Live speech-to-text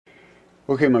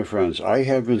Okay, my friends, I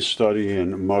have been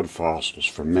studying mud fossils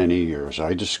for many years.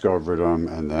 I discovered them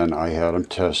and then I had them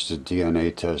tested,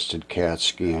 DNA tested, CAT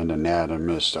scanned,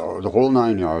 anatomist, the whole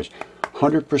nine yards.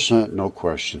 100% no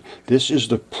question. This is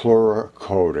the pleura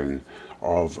coating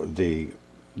of the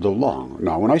lung.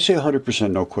 Now, when I say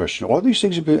 100% no question, all these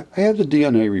things have been, I have the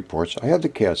DNA reports, I have the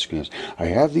CAT scans, I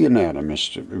have the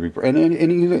anatomist report, and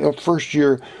any first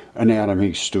year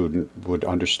anatomy student would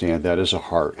understand that is a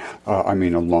heart, a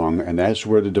lung, and that's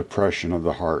where the depression of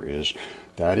the heart is.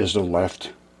 That is the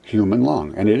left human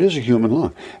lung, and it is a human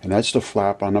lung, and that's the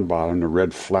flap on the bottom, the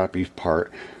red flappy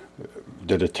part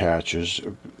that attaches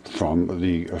from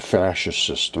the fascia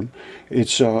system. It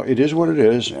is what it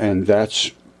is, and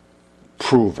that's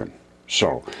proven.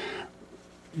 So,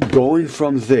 going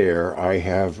from there, I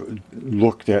have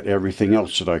looked at everything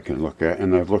else that I can look at,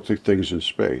 and I've looked at things in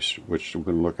space, which we're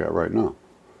going to look at right now.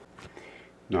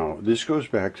 Now, this goes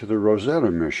back to the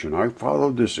Rosetta mission. I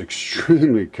followed this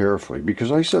extremely carefully because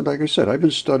like I said, I've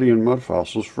been studying mud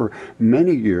fossils for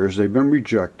many years. They've been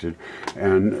rejected,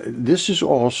 and this is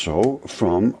also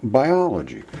from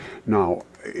biology. Now,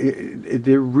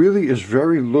 there really is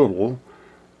very little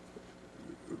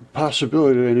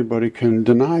possibility that anybody can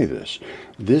deny this.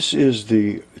 This is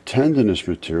the tendinous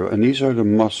material, and these are the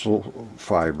muscle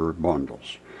fiber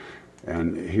bundles.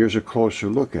 And here's a closer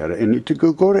look at it. And to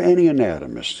go to any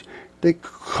anatomist, they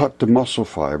cut the muscle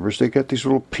fibers, they get these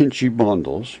little pinchy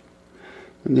bundles,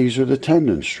 and these are the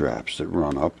tendon straps that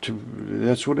run up to,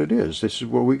 that's what it is. This is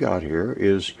what we got here,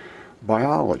 is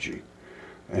biology.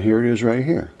 And here it is right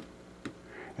here.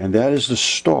 And that is the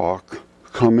stalk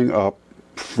coming up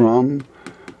from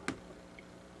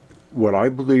what I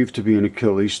believe to be an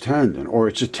Achilles tendon, or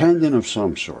it's a tendon of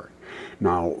some sort.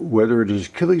 Now, whether it is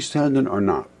Achilles tendon or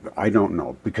not, I don't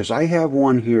know, because I have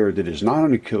one here that is not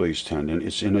an Achilles tendon.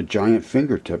 It's in a giant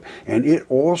fingertip, and it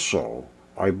also,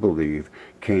 I believe,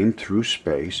 came through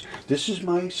space. This is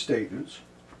my statements,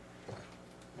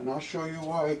 and I'll show you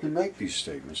why I can make these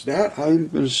statements. That, I'm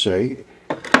going to say,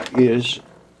 is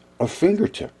a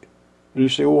fingertip. And you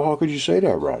say, well, how could you say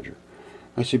that, Roger?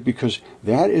 I said, because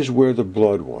that is where the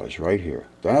blood was, right here.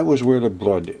 That was where the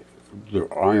blood, the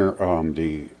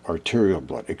arterial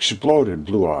blood exploded,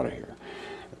 blew out of here.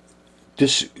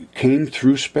 This came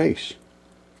through space.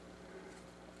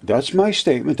 That's my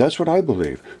statement. That's what I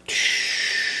believe.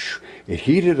 It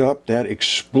heated up. That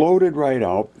exploded right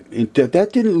out. That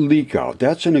didn't leak out.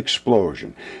 That's an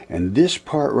explosion. And this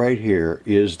part right here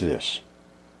is this.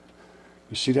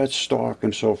 You see that stalk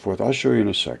and so forth? I'll show you in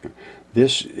a second.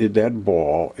 That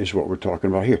ball is what we're talking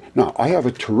about here. Now, I have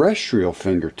a terrestrial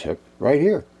fingertip right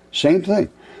here. Same thing.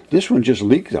 This one just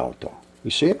leaked out, though. You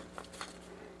see it?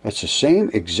 That's the same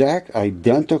exact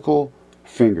identical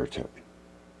fingertip.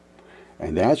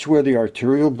 And that's where the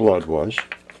arterial blood was.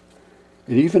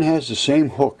 It even has the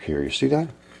same hook here. You see that?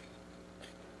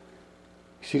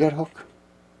 You see that hook?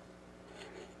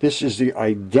 This is the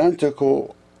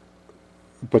identical,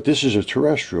 but this is a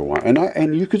terrestrial one.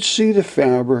 And you could see the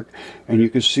fabric, and you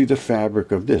could see the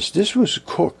fabric of this. This was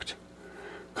cooked,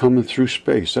 coming through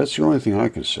space. That's the only thing I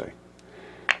can say.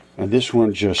 And this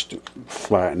one just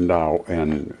flattened out,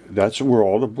 and that's where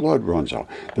all the blood runs out.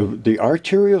 The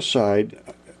arterial side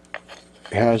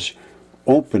has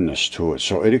openness to it,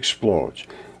 so it explodes.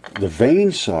 The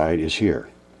vein side is here.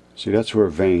 See, that's where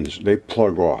veins, they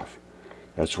plug off.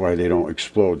 That's why they don't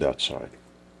explode that side.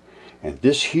 And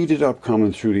this heated up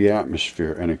coming through the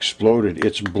atmosphere and exploded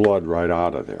its blood right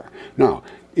out of there. Now,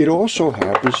 it also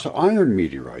happens to iron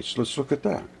meteorites. Let's look at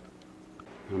that.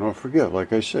 And don't forget,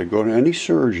 like I said, go to any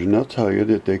surgeon, they'll tell you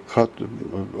that they cut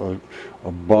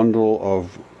a bundle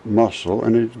of muscle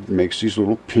and it makes these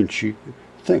little pinchy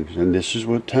things. And this is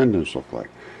what tendons look like.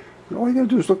 And all you gotta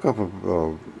do is look up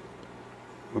a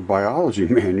biology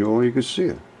manual and you can see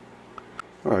it.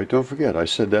 All right, don't forget, I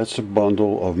said that's a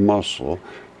bundle of muscle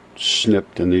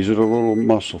snipped, and these are the little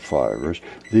muscle fibers.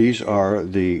 These are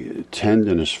the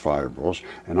tendinous fibrils,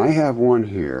 and I have one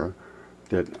here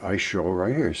that I show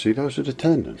right here. See, those are the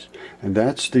tendons, and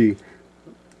that's the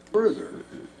further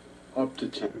up to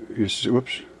 10. You see,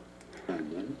 whoops.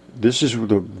 This is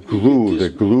the glue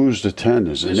that glues the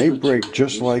tendons, and they break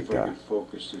just like that.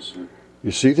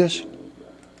 You see this?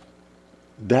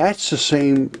 That's the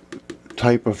same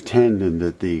type of tendon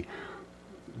that the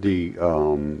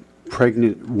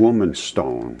pregnant woman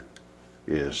stone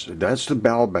is. That's the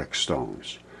Baalbek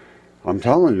stones. I'm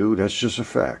telling you, that's just a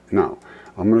fact. Now,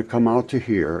 I'm going to come out to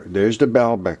here. There's the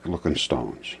Baalbek looking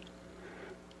stones.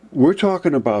 We're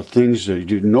talking about things that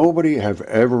nobody have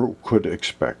ever could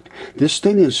expect. This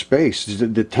thing in space,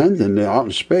 the tendon out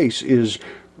in space, is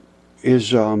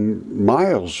is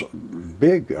miles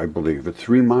big, I believe, at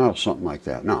 3 miles, something like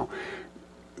that. Now,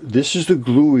 this is the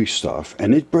gluey stuff,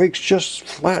 and it breaks just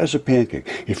flat as a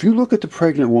pancake. If you look at the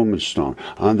pregnant woman's stone,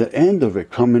 on the end of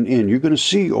it coming in, you're going to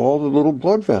see all the little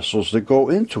blood vessels that go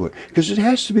into it, because it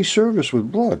has to be serviced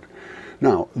with blood.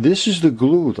 Now, this is the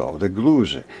glue, though, that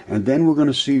glues it. And then we're going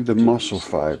to see the muscle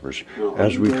fibers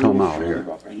as we come out here.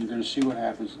 And you're going to see what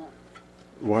happens now.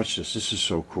 Watch this. This is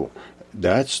so cool.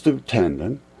 That's the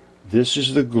tendon. This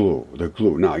is the glue. The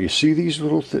glue. Now, you see these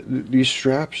little these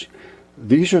straps?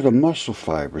 These are the muscle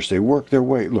fibers. They work their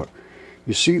way. Look,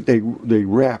 you see they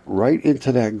wrap right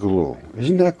into that glue.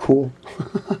 Isn't that cool?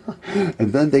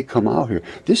 And then they come out here.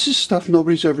 This is stuff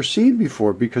nobody's ever seen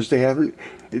before because they haven't.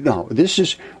 No, this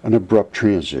is an abrupt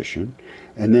transition.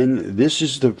 And then this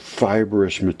is the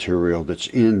fibrous material that's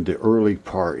in the early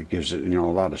part. It gives it, a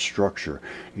lot of structure.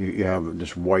 You have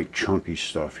this white chunky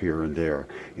stuff here and there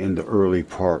in the early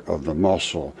part of the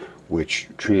muscle, which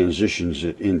transitions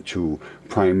it into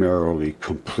primarily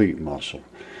complete muscle.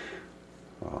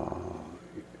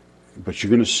 But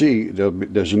you're going to see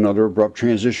there's another abrupt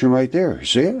transition right there.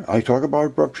 See it? I talk about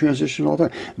abrupt transition all the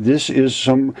time. This is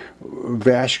some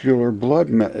vascular blood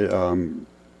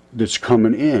that's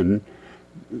coming in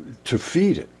to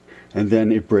feed it. And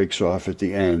then it breaks off at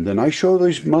the end. And I show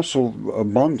these muscle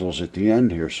bundles at the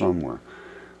end here somewhere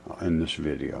in this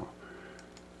video.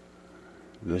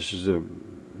 This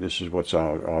is what's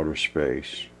outer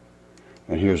space.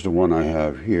 And here's the one I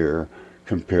have here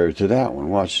compared to that one.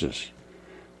 Watch this.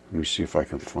 Let me see if I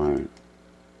can find it.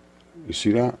 You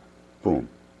see that? Boom.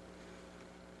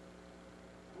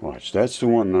 Watch. That's the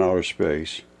one in outer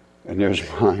space. And there's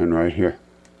mine right here.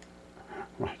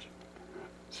 Watch.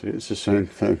 See, it's the same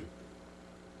thing.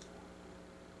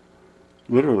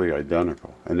 Literally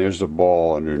identical. And there's the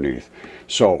ball underneath.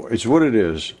 So, it's what it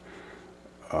is.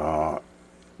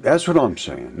 That's what I'm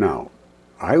saying. Now,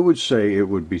 I would say it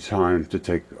would be time to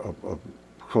take a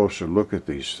closer look at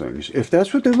these things, if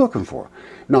that's what they're looking for.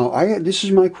 Now, this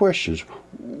is my questions.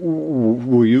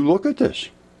 Will you look at this?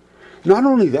 Not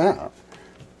only that,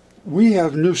 we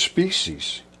have new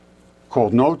species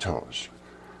called no-toes.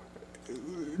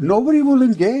 Nobody will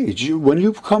engage. When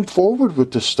you come forward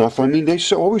with this stuff, I mean, they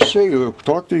always say,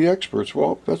 talk to the experts.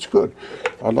 Well, that's good.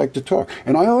 I'd like to talk.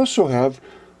 And I also have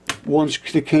ones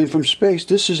that came from space.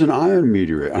 This is an iron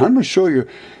meteorite. And I'm going to show you.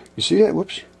 You see that?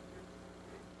 Whoops.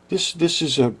 This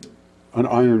is an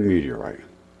iron meteorite.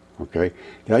 Okay?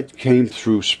 That came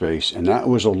through space, and that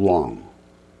was a lung.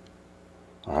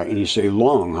 All right? And you say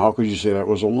lung. How could you say that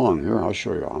was a lung? Here, I'll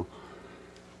show you how.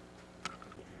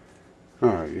 All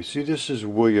right, you see this is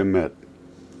Willamette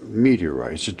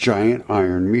meteorite. It's a giant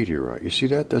iron meteorite. You see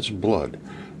that? That's blood.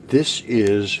 This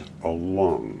is a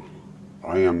lung.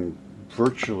 I am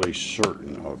virtually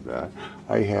certain of that.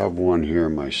 I have one here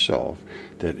myself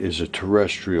that is a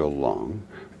terrestrial lung.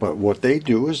 But what they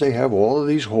do is they have all of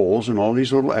these holes and all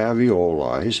these little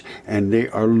alveoli, and they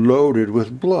are loaded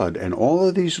with blood. And all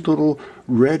of these little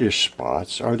reddish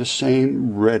spots are the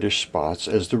same reddish spots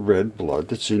as the red blood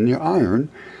that's in your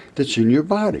iron that's in your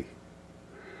body.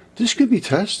 This can be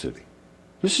tested.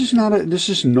 This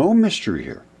is no mystery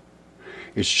here.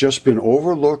 It's just been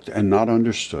overlooked and not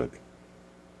understood.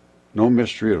 No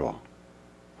mystery at all.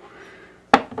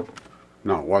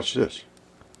 Now, watch this.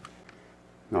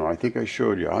 Now, I think I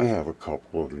showed you, I have a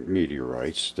couple of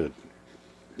meteorites that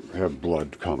have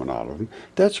blood coming out of them.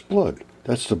 That's blood.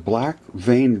 That's the black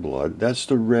vein blood. That's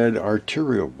the red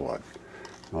arterial blood.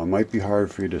 Now, it might be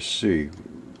hard for you to see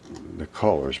the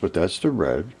colors, but that's the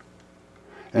red.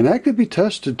 And that could be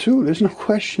tested too. There's no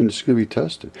question it's going to be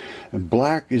tested. And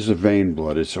black is the vein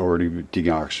blood. It's already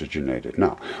deoxygenated.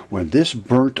 Now, when this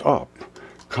burnt up,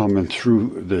 coming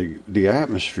through the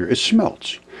atmosphere, it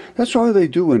smelts. That's all they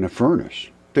do in a furnace.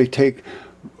 They take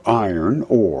iron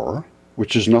ore,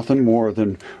 which is nothing more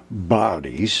than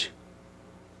bodies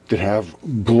that have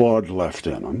blood left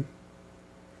in them.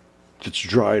 It's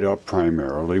dried up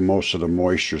primarily. Most of the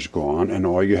moisture's gone, and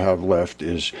all you have left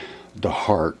is the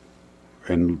heart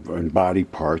and body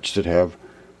parts that have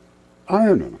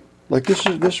iron in them. Like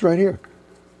this right here.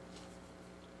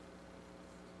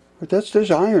 But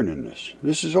there's iron in this.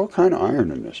 This is all kind of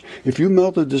iron in this. If you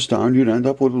melted this down, you'd end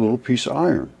up with a little piece of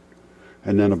iron,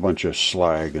 and then a bunch of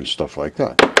slag and stuff like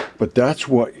that. But that's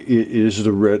what is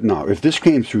the red. Now, if this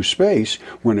came through space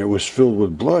when it was filled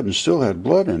with blood and still had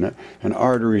blood in it, and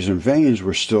arteries and veins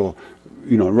were still,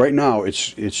 right now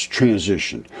it's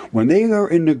transitioned. When they are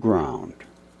in the ground,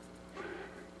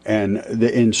 And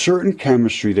in certain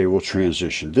chemistry, they will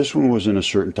transition. This one was in a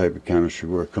certain type of chemistry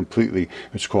where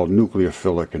it's called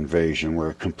nucleophilic invasion, where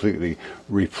it completely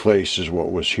replaces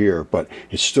what was here, but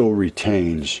it still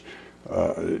retains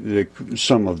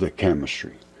some of the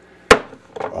chemistry.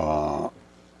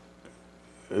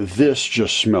 This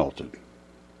just smelted.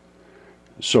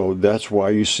 So that's why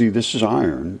you see this is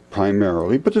iron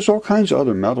primarily, but there's all kinds of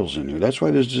other metals in here. That's why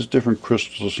there's just different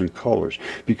crystals and colors,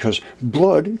 because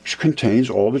blood contains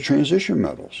all the transition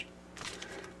metals.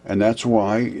 And that's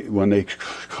why when they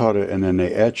cut it and then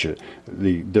they etch it,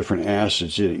 the different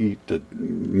acids eat the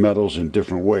metals in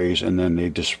different ways, and then they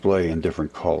display in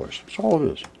different colors. That's all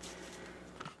it is.